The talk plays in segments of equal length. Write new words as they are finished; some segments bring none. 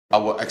I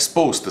will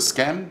expose the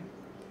scam,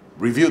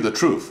 reveal the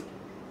truth,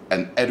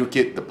 and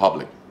educate the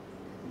public.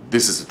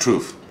 This is the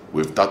truth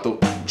with Dato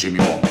Jimmy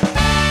Wong.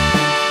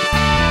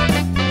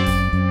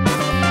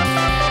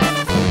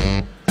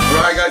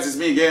 Alright guys, it's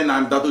me again.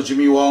 I'm Dato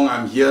Jimmy Wong.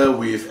 I'm here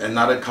with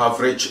another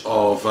coverage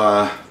of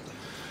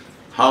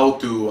how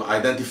to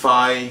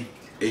identify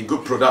a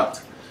good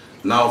product.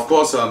 Now, of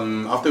course,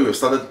 after we've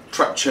started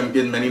Trap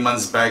Champion many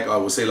months back, I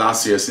would say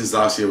since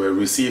last year, we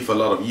received a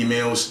lot of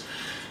emails.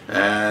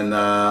 And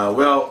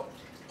well,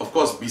 of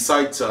course,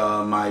 besides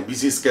my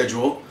busy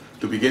schedule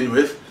to begin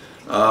with,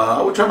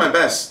 I will try my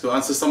best to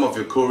answer some of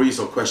your queries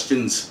or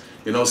questions.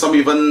 You know, some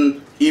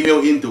even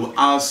email in to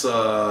ask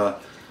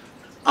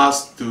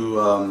us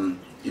to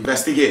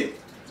investigate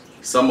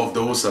some of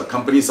those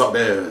companies out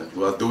there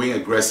who are doing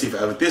aggressive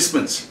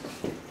advertisements.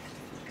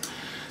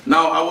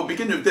 Now, I will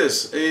begin with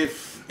this.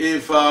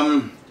 If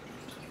a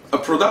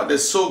product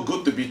is so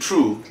good to be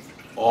true,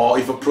 or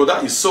if a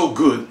product is so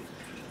good,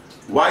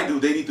 why do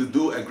they need to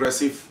do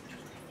aggressive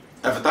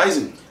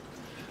advertising?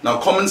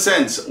 Now, common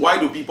sense, why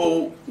do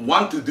people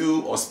want to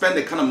do or spend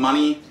that kind of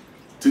money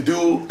to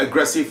do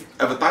aggressive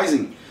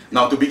advertising?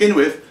 Now, to begin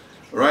with,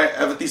 right,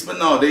 advertisement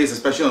nowadays,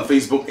 especially on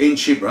Facebook, ain't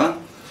cheap, right?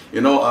 You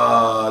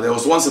know, there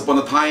was once upon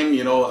a time,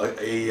 you know,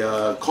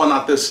 a con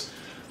artist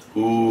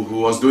who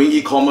was doing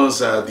e-commerce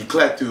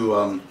declared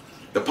to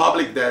the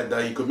public that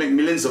he could make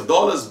millions of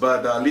dollars,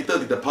 but little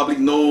did the public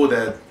know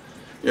that,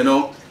 you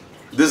know,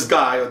 this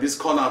guy or this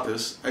con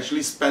artist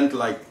actually spent,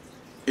 like,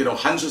 you know,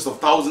 hundreds of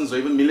thousands or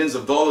even millions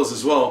of dollars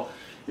as well,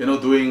 you know,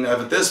 doing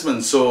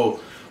advertisements.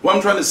 So what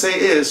I'm trying to say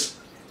is,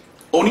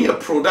 only a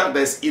product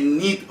that's in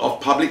need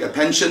of public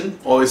attention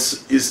or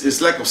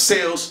is lack of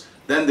sales,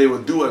 then they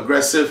will do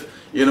aggressive,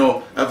 you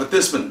know,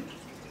 advertisement.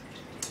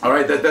 All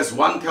right, that's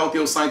one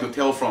telltale sign to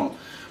tell from,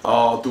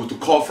 to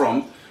call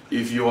from,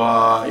 if you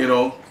are, you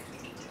know,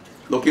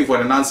 looking for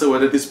an answer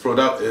whether this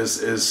product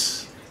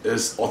is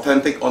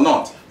authentic or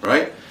not,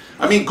 right?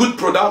 I mean, good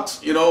products,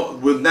 you know,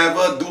 will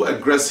never do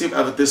aggressive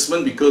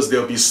advertisement because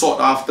they'll be sought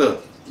after.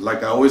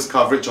 Like I always do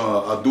coverage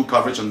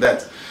on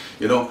that.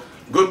 You know,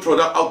 good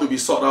product ought to be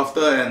sought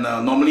after, and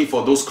normally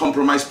for those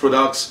compromised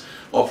products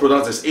or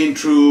products that's ain't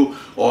true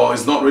or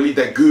is not really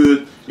that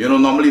good, you know,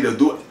 normally they'll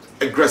do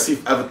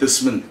aggressive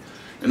advertisement.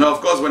 You know,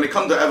 of course, when it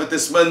comes to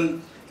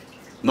advertisement,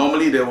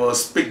 normally they will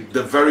speak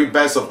the very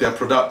best of their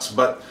products,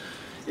 but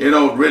you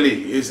know,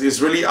 really, it's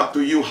really up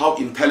to you how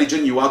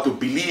intelligent you are to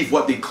believe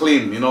what they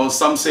claim. You know,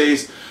 some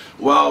says,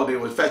 well, they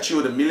will fetch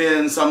you the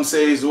millions. Some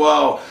says,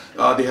 well,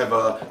 they have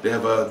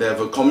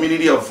a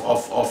community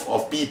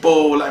of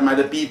people,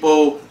 like-minded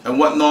people, and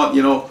whatnot.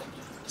 You know,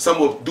 some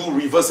will do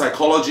reverse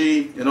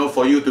psychology, you know,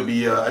 for you to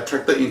be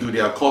attracted into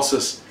their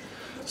causes.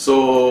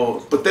 So,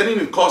 pertaining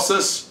to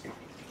causes,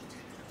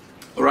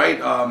 right,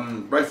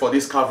 right for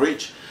this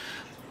coverage,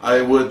 I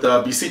would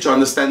beseech your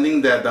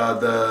understanding that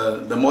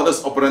the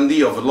modus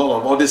operandi of a lot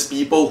of all these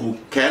people who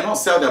cannot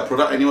sell their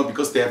product anymore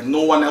because they have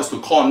no one else to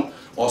con,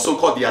 or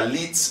so-called their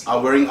leads are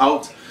wearing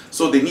out,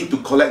 so they need to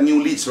collect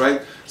new leads,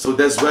 right? So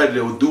that's where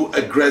they will do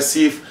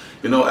aggressive,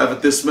 you know,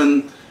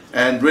 advertisement.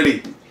 And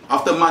really,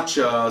 after much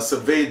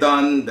survey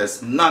done,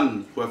 there's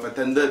none who have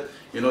attended,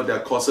 you know, their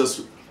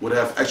courses would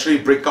have actually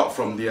break out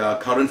from their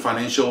current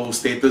financial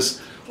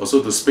status, or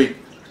so to speak,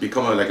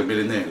 become like a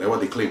millionaire, like what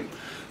they claim.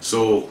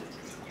 So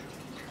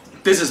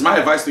this is my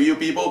advice to you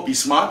people: be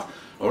smart,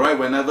 all right?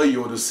 Whenever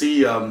you want to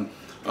see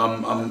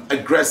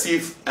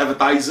aggressive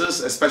advertisers,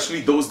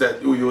 especially those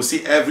that you will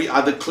see every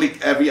other click,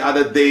 every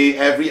other day,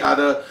 every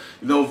other,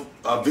 you know,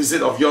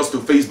 visit of yours to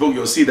Facebook,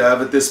 you'll see the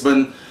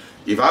advertisement.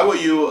 If I were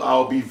you,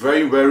 I'll be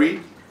very wary,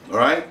 all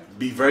right?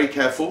 Be very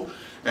careful,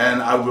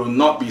 and I will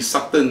not be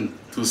sucked in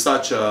to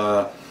such,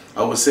 I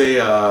would say,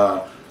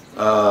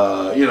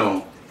 you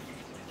know,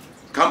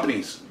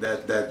 companies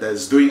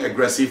that's doing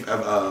aggressive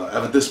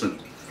advertisement.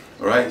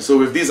 Alright, so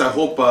with this, I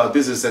hope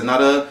this is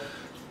another,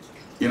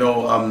 you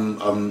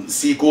know,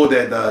 sequel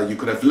that you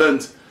could have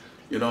learned,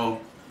 you know,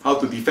 how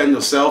to defend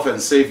yourself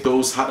and save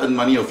those hard-earned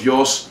money of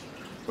yours,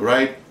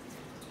 alright?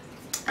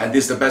 And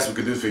this is the best we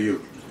could do for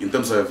you in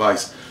terms of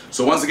advice.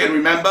 So once again,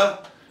 remember,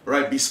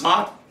 right, be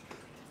smart,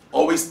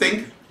 always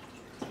think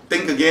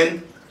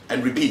again,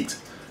 and repeat.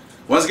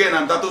 Once again,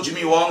 I'm Dato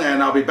Jimmy Wong,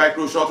 and I'll be back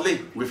real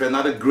shortly with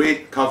another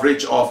great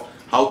coverage of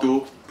how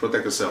to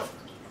protect yourself.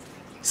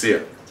 See ya.